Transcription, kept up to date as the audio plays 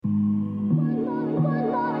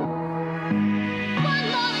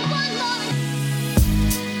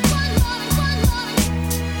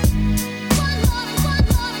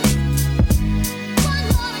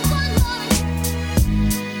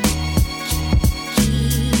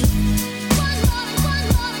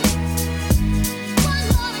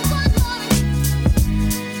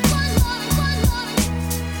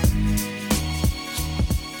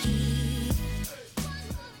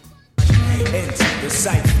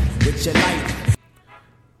your life.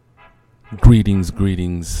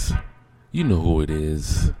 Greetings. You know who it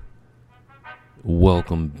is.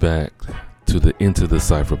 Welcome back to the Into the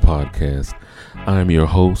Cypher podcast. I'm your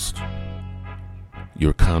host,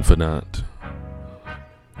 your confidant,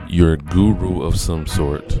 your guru of some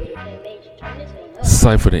sort,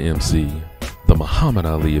 Cypher the MC, the Muhammad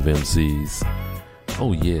Ali of MCs.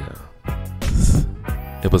 Oh yeah,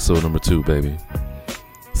 episode number 2, baby.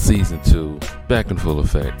 Season 2, back in full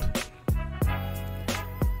effect.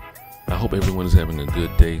 I hope everyone is having a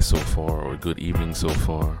good day so far, or a good evening so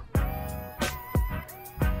far.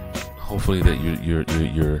 Hopefully that you're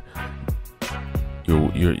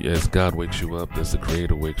as God wakes you up, as the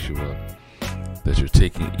Creator wakes you up, that you're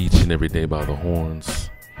taking each and every day by the horns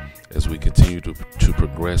as we continue to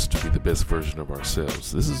progress to be the best version of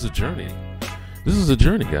ourselves. This is a journey. This is a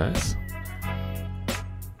journey, guys.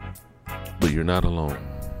 But you're not alone,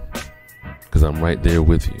 because I'm right there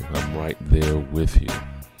with you.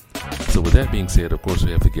 So with that being said, of course,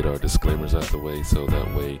 we have to get our disclaimers out the way, so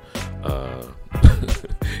that way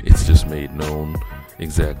it's just made known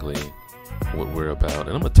exactly what we're about.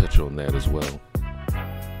 And I'm going to touch on that as well.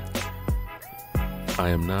 I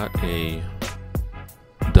am not a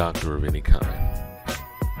doctor of any kind.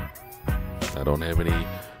 I don't have any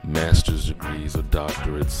master's degrees or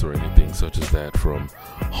doctorates or anything such as that from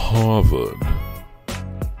Harvard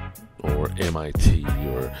or MIT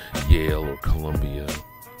or Yale or Columbia.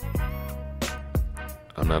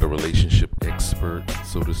 I'm not a relationship expert,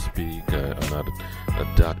 so to speak. I'm not a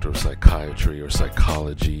doctor of psychiatry or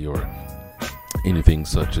psychology or anything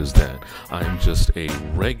such as that. I'm just a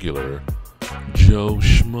regular Joe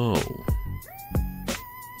Schmo.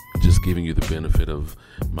 Just giving you the benefit of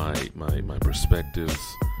my perspectives,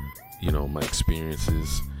 my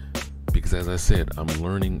experiences. Because as I said, I'm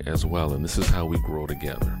learning as well, and this is how we grow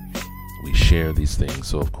together. We share these things.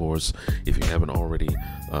 So of course, if you haven't already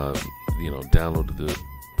downloaded the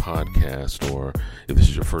podcast, or if this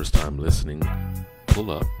is your first time listening, pull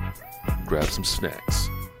up, grab some snacks,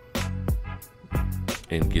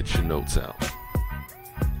 and get your notes out.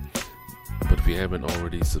 But if you haven't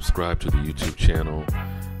already subscribed to the YouTube channel,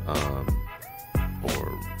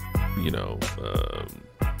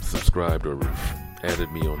 subscribed or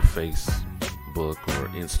added me on Facebook or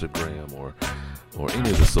Instagram or any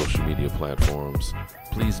of the social media platforms,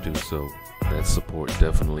 please do so. That support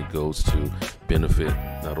definitely goes to benefit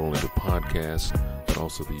not only the podcast, but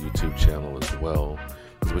also the YouTube channel as well.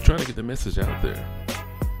 Because we're trying to get the message out there.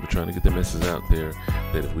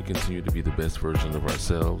 That if we continue to be the best version of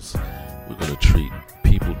ourselves, we're going to treat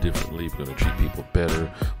people differently. We're going to treat people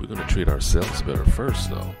better. We're going to treat ourselves better first,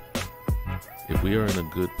 though. If we are in a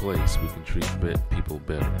good place, we can treat people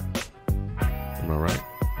better. Am I right?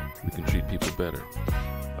 We can treat people better.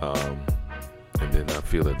 And then I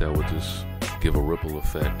feel that would just give a ripple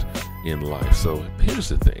effect in life. So here's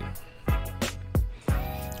the thing.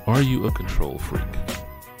 Are you a control freak?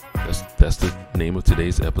 That's the name of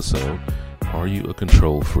today's episode. Are you a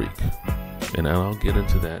control freak? And I'll get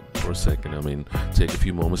into that for a second. I mean, take a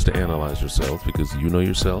few moments to analyze yourself, because you know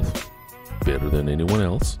yourself better than anyone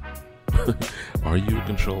else. Are you a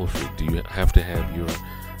control freak? Do you have to have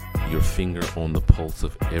your finger on the pulse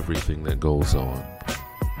of everything that goes on?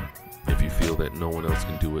 If you feel that no one else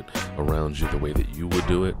can do it around you the way that you would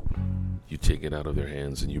do it, you take it out of their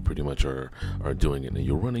hands, and you pretty much are doing it. And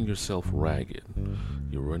you're running yourself ragged.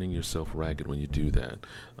 When you do that.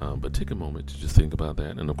 But take a moment to just think about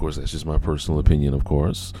that. And of course, that's just my personal opinion, of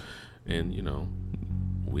course. And,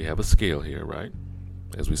 we have a scale here, right?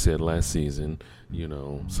 As we said last season,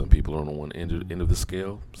 some people are on one end of the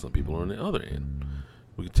scale. Some people are on the other end.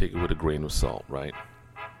 We can take it with a grain of salt, right?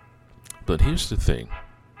 But here's the thing.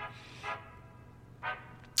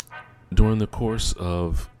 During the course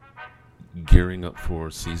of gearing up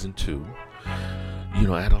for season 2,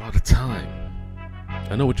 I had a lot of time.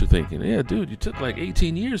 I know what you're thinking. Yeah, dude, you took like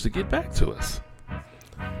 18 years to get back to us.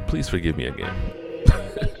 Please forgive me again.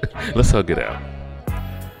 Let's hug it out.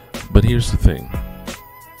 But here's the thing.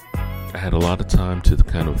 I had a lot of time to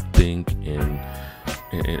kind of think and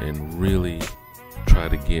really try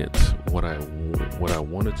to get what I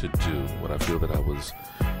wanted to do, what I feel that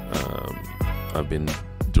I've been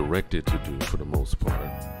directed to do for the most part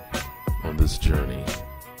on this journey.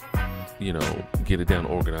 Get it down,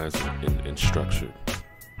 organized and structured.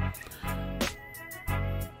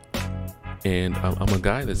 And I'm a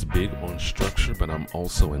guy that's big on structure, but I'm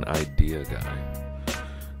also an idea guy.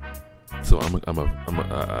 So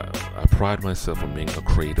I pride myself on being a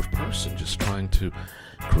creative person, just trying to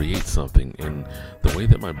create something. And the way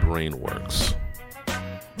that my brain works,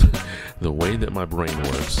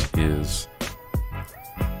 is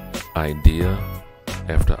idea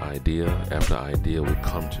after idea after idea would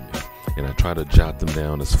come to me, and I try to jot them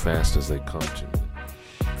down as fast as they come to me.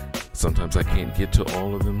 Sometimes I can't get to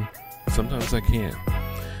all of them, sometimes I can,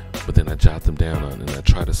 but then I jot them down and I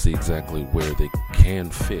try to see exactly where they can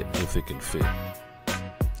fit, if they can fit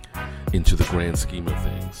into the grand scheme of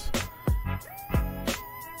things.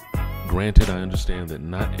 Granted, I understand that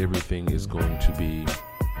not everything is going to be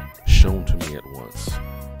shown to me at once.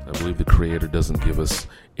 I believe the Creator doesn't give us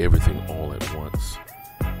everything all at once,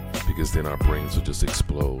 because then our brains will just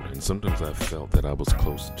explode. And sometimes I felt that I was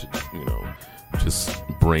close to, just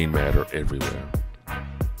brain matter everywhere.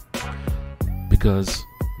 Because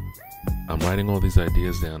I'm writing all these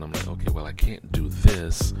ideas down. I'm like, okay, well, I can't do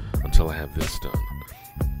this until I have this done.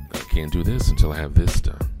 I can't do this until I have this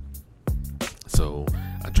done. So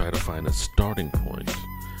I try to find a starting point,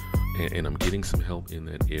 and I'm getting some help in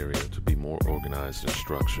that area to be more organized and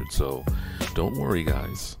structured. So don't worry,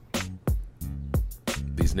 guys.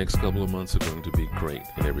 These next couple of months are going to be great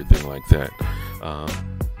and everything like that.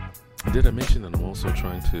 Did I mention that I'm also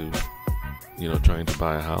trying to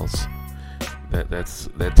buy a house?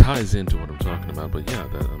 That ties into what I'm talking about. But yeah,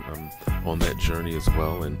 I'm on that journey as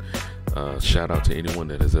well. And shout out to anyone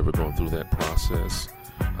that has ever gone through that process.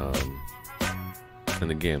 And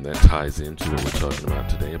again, that ties into what we're talking about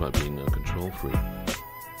today, about being a control freak.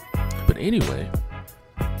 But anyway,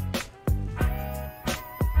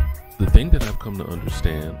 the thing that I've come to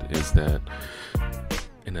understand is that,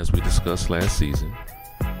 and as we discussed last season,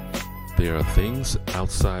 there are things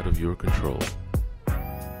outside of your control.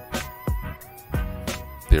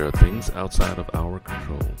 There are things outside of our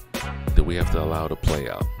control that we have to allow to play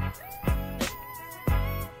out.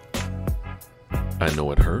 I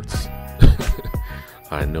know it hurts.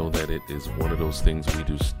 I know that it is one of those things we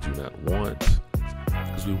just do not want,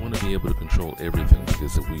 because we want to be able to control everything.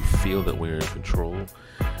 Because if we feel that we're in control,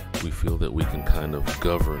 we feel that we can kind of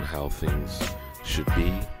govern how things should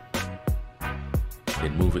be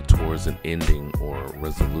and move it towards an ending or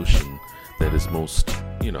resolution that is most,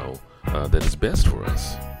 that is best for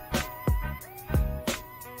us.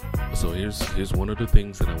 So here's one of the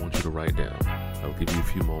things that I want you to write down. I'll give you a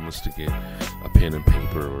few moments to get a pen and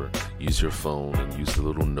paper, or use your phone and use the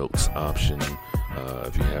little notes option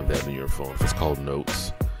if you have that in your phone. If it's called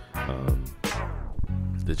Notes,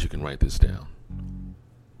 that you can write this down.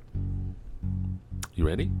 You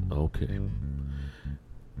ready? Okay.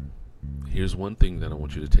 Here's one thing that I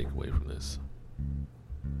want you to take away from this.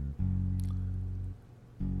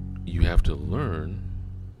 You have to learn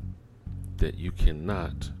that you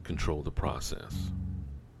cannot control the process.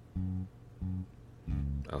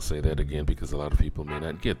 I'll say that again because a lot of people may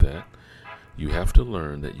not get that. You have to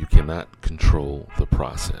learn that you cannot control the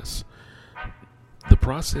process. The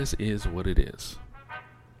process is what it is.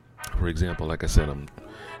 For example, like I said, I'm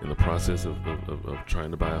in the process of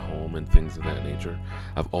trying to buy a home and things of that nature.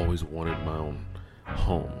 I've always wanted my own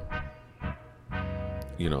home.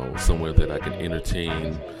 Somewhere that I can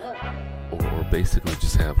entertain, or basically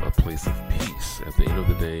just have a place of peace at the end of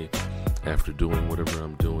the day, after doing whatever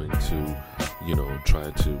I'm doing to,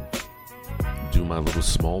 try to do my little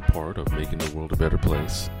small part of making the world a better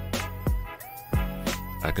place.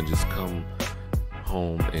 I can just come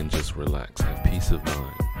home and just relax, have peace of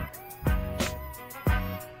mind.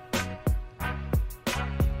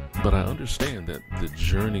 But I understand that the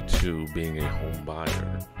journey to being a home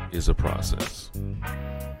buyer is a process.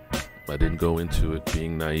 I didn't go into it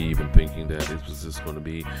being naive and thinking that it was just going to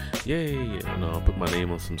be, I'll put my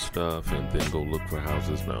name on some stuff and then go look for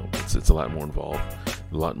houses. No, it's a lot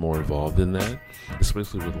more involved than that,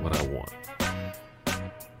 especially with what I want.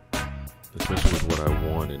 Especially with what I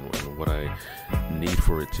want and what I need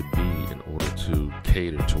for it to be in order to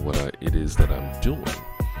cater to what it is that I'm doing.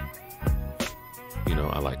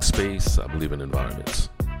 I like space. I believe in environments.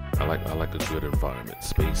 I like a good environment.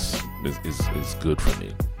 Space is good for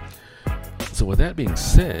me. So with that being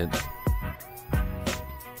said,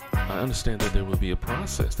 I understand that there will be a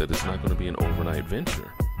process, that it's not going to be an overnight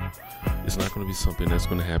venture. It's not going to be something that's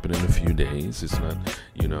going to happen in a few days. It's not,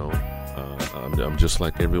 I'm just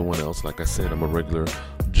like everyone else. Like I said, I'm a regular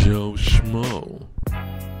Joe Schmo.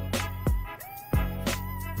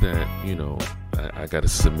 That, I got to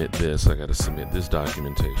submit this. I got to submit this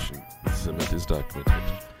documentation.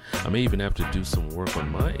 I may even have to do some work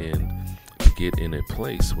on my end to get in a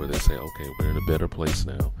place where they say, okay, we're in a better place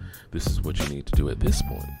now. This is what you need to do at this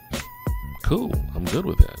point. Cool. I'm good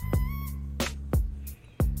with that.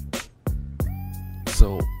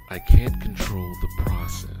 So I can't control the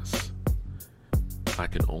process. I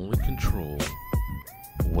can only control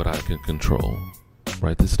what I can control.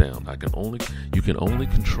 Write this down. You can only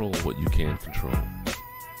control what you can control.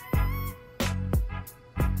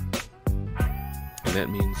 And that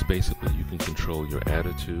means basically you can control your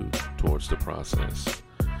attitude towards the process.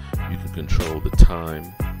 You can control the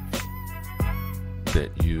time that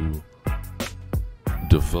you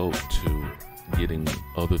devote to getting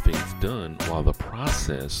other things done while the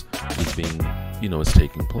process is is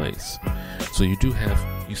taking place. So you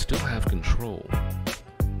still have control.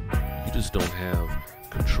 You just don't have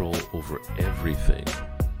control over everything.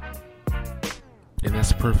 And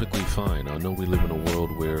that's perfectly fine. I know we live in a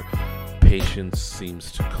world where patience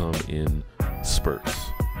seems to come in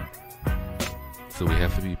spurts. So we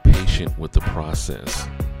have to be patient with the process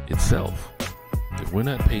itself. If we're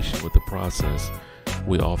not patient with the process,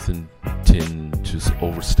 we often tend to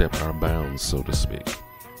overstep our bounds, so to speak.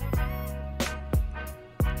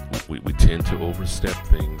 We tend to overstep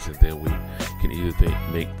things, and then we can either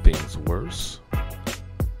make things worse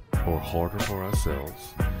or harder for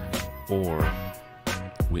ourselves, or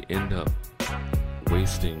we end up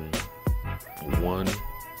wasting one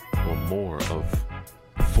or more of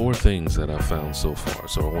 4 things that I've found so far.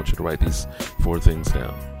 So I want you to write these 4 things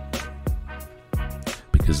down,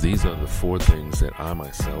 because these are the 4 things that I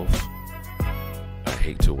myself, I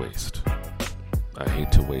hate to waste. I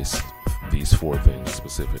hate to waste these 4 things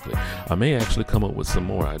specifically. I may actually come up with some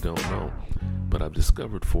more, I don't know. But I've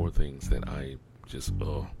discovered 4 things that I just,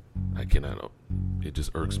 I cannot, it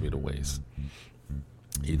just irks me to waste.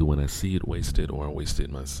 Either when I see it wasted or I waste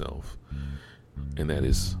it myself. And that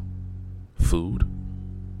is food,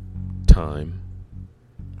 time,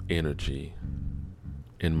 energy,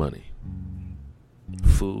 and money.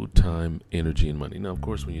 Food, time, energy, and money. Now, of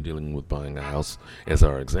course, when you're dealing with buying a house, as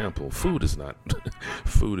our example, food is not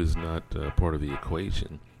part of the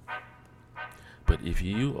equation. But if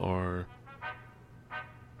you're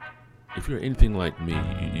anything like me,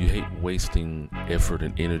 you hate wasting effort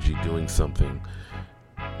and energy doing something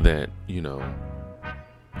that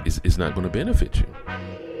is not going to benefit you.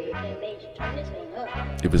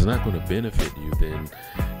 If it's not going to benefit you, then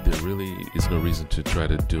there really is no reason to try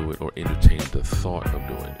to do it or entertain the thought of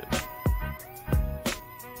doing it.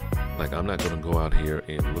 Like, I'm not going to go out here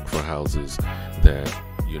and look for houses that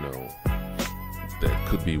that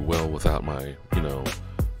could be well without my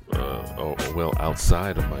or well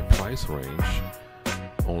outside of my price range,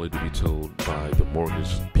 only to be told by the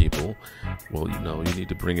mortgage people, well, you need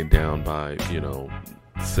to bring it down by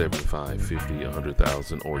 75, 50,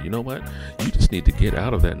 100,000, or you know what? You just need to get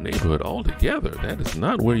out of that neighborhood altogether. That is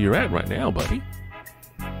not where you're at right now, buddy.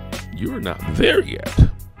 You're not there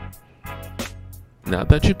yet. Not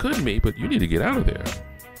that you couldn't be, but you need to get out of there.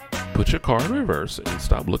 Put your car in reverse and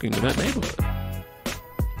stop looking in that neighborhood.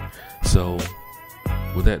 So,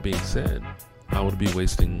 with that being said, I would be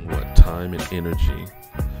wasting time and energy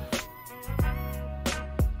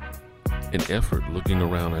and effort looking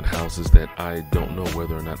around at houses that I don't know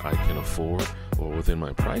whether or not I can afford or within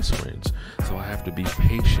my price range. So I have to be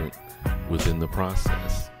patient within the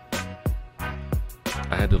process.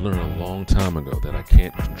 I had to learn a long time ago that I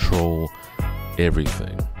can't control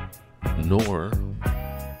everything, nor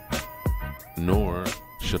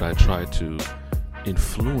should I try to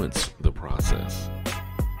influence the process.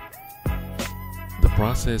 The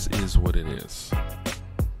process is what it is.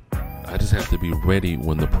 I just have to be ready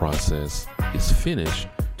when the process is finished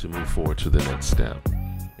to move forward to the next step.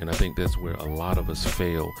 And I think that's where a lot of us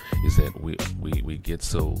fail, is that we get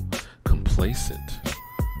so complacent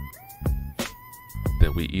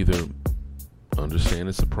that we either understand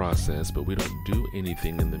it's a process, but we don't do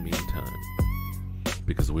anything in the meantime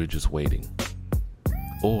because we're just waiting.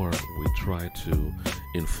 Or we try to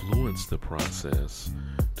influence the process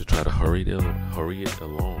to try to hurry it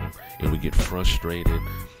along, and we get frustrated,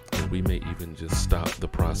 and we may even just stop the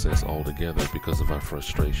process altogether because of our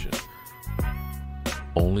frustration,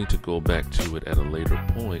 only to go back to it at a later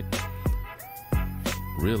point,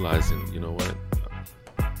 realizing, you know what,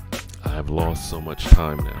 I've lost so much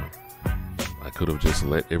time now. I could have just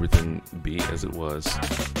let everything be as it was,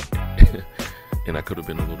 and I could have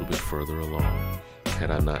been a little bit further along had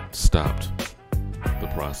I not stopped the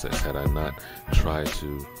process, had I not tried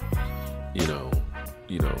to,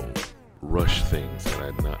 rush things,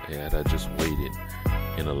 had I just waited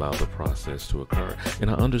and allowed the process to occur. And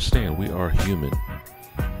I understand we are human.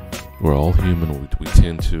 We're all human. We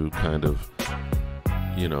tend to kind of,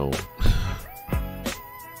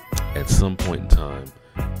 at some point in time,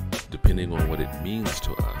 depending on what it means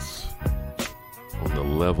to us, on the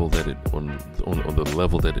level that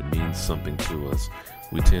it means something to us,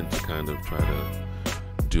 we tend to kind of try to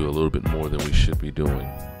do a little bit more than we should be doing.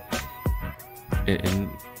 And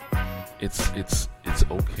it's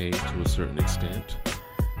okay to a certain extent,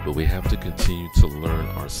 but we have to continue to learn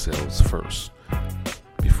ourselves first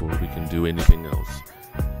before we can do anything else,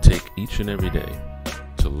 take each and every day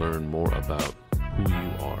to learn more about who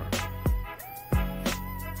you are.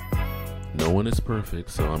 No one is perfect,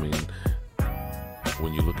 so I mean,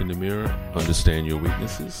 when you look in the mirror, understand your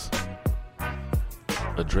weaknesses.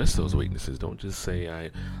 Address those weaknesses. Don't just say, I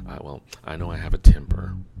know I have a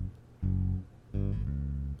temper.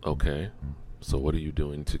 Okay, so what are you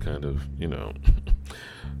doing to kind of,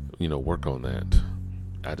 work on that?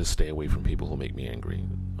 I just stay away from people who make me angry.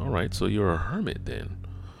 All right, so you're a hermit then.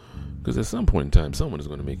 Because at some point in time, someone is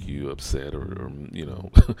going to make you upset or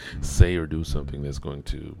say or do something that's going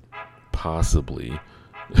to possibly,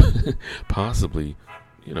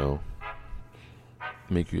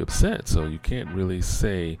 make you upset. So you can't really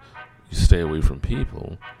say you stay away from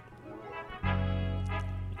people.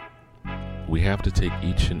 We have to take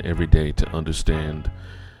each and every day to understand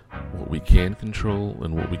what we can control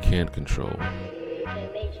and what we can't control.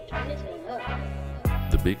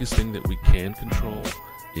 The biggest thing that we can control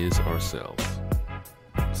is ourselves.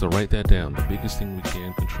 So write that down. The biggest thing we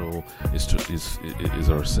can control is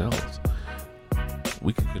ourselves.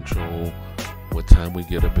 We can control what time we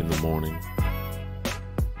get up in the morning.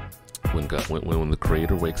 When the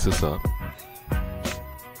Creator wakes us up,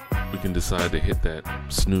 we can decide to hit that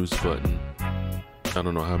snooze button. I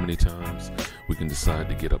don't know how many times. We can decide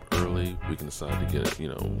to get up early. We can decide to get,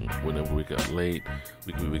 whenever we got late,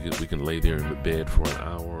 we can lay there in the bed for an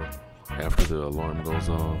hour after the alarm goes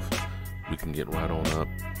off. We can get right on up,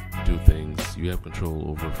 do things. You have control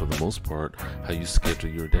over, for the most part, how you schedule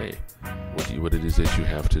your day, what it is that you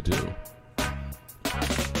have to do.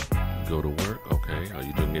 Go to work, okay. Are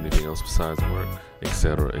you doing anything else besides work,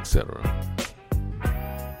 etc., etc.?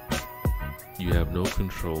 You have no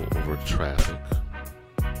control over traffic.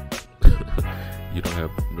 You don't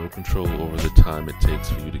have no control over the time it takes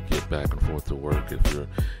for you to get back and forth to work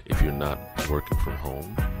if you're not working from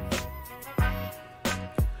home.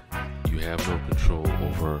 You have no control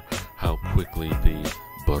over how quickly the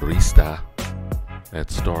barista at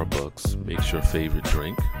Starbucks makes your favorite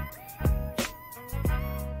drink.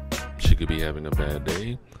 She could be having a bad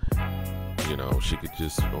day. She could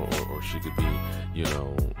just, or she could be,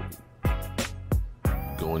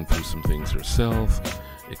 going through some things herself.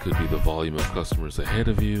 It could be the volume of customers ahead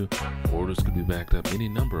of you. Orders could be backed up. Any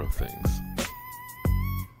number of things.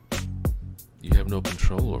 You have no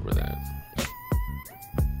control over that.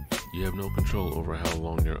 You have no control over how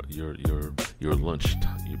long your lunch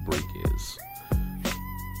your break is.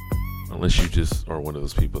 Unless you just are one of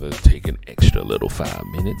those people that take an extra little 5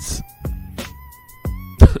 minutes.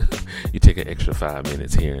 You take an extra 5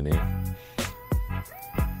 minutes here and there.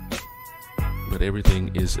 But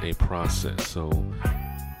everything is a process. So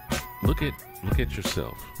look at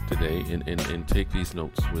yourself today and take these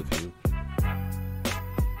notes with you.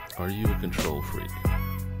 Are you a control freak?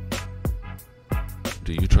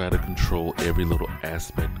 Do you try to control every little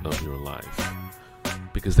aspect of your life?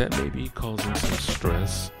 Because that may be causing some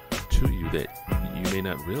stress to you that you may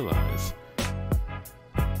not realize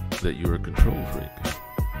that you're a control freak.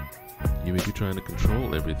 You may be trying to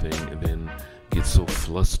control everything and then get so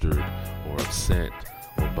flustered or upset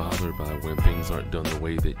or bothered by when things aren't done the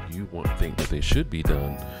way that you think that they should be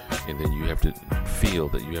done, and then you have to feel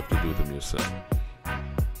that you have to do them yourself.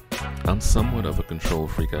 I'm somewhat of a control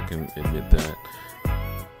freak, I can admit that,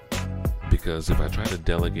 because if I try to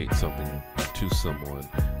delegate something to someone,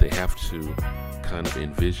 they have to kind of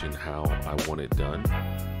envision how I want it done.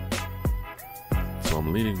 So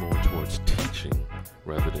I'm leaning more towards teaching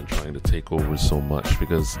rather than trying to take over so much,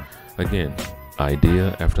 because again,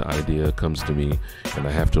 idea after idea comes to me and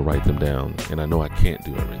I have to write them down, and I know I can't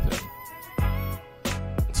do everything.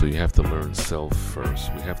 So you have to learn self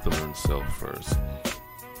first. We have to learn self first.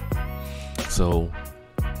 So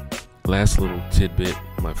last little tidbit,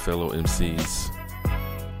 my fellow MCs,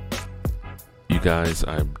 you guys,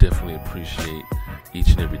 I definitely appreciate each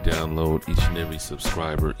and every download, each and every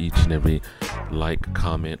subscriber, each and every like,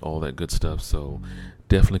 comment, all that good stuff. So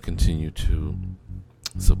definitely continue to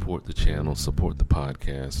support the channel, support the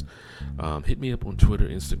podcast. Hit me up on Twitter,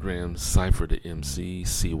 Instagram, Cypher the MC,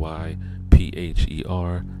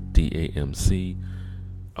 CYPHERDAMC.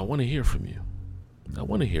 I want to hear from you. I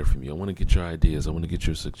want to get your ideas. I want to get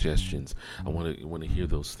your suggestions. I want to hear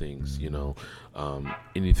those things.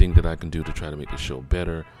 Anything that I can do to try to make the show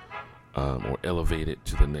better, or elevate it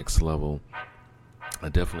to the next level. I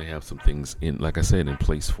definitely have some things in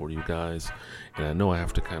place for you guys, and I know I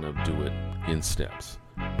have to kind of do it in steps.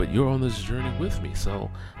 But you're on this journey with me,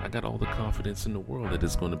 so I got all the confidence in the world that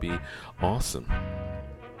it's going to be awesome.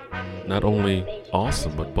 Not only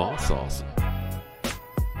awesome, but boss awesome.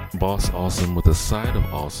 Boss awesome with a side of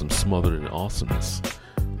awesome smothered in awesomeness.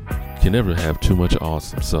 can never have too much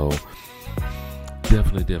awesome. So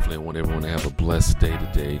definitely I want everyone to have a blessed day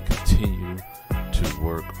today. Continue to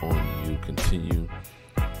work on you. Continue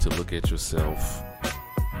to look at yourself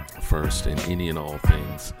first in any and all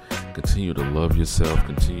things. Continue to love yourself.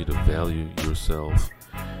 Continue to value yourself.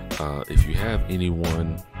 If you have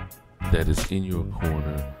anyone that is in your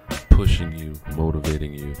corner, pushing you,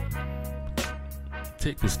 motivating you,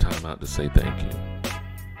 take this time out to say thank you.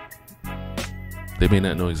 They may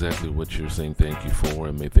not know exactly what you're saying thank you for,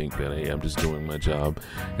 and may think that, hey, I'm just doing my job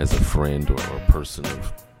as a friend or a person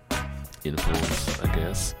of influence, I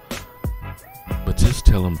guess. But just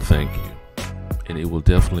tell them thank you, and it will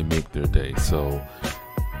definitely make their day. So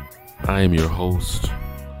I am your host.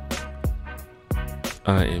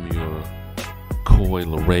 I am your Coi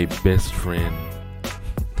Leray best friend.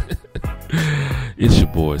 It's your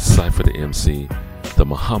boy Cypher the MC, the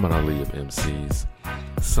Muhammad Ali of MCs,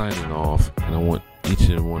 signing off. And I want each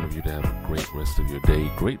and every one of you to have a great rest of your day,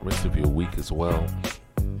 great rest of your week as well.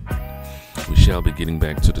 We shall be getting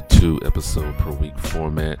back to the 2 episode per week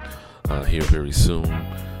format here very soon.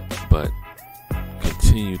 But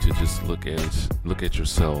continue to just look at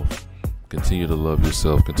yourself. Continue to love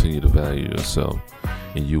yourself. Continue to value yourself,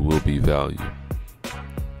 and you will be valued.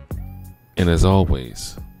 And as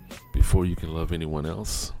always, before you can love anyone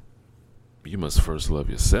else, you must first love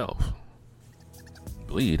yourself.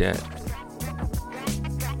 Believe that.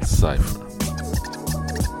 Cypher.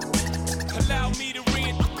 Allow me to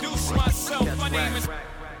reintroduce myself. My name is.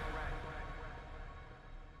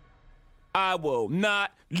 I will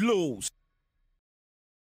not lose.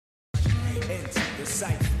 Into the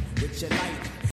sight with your light.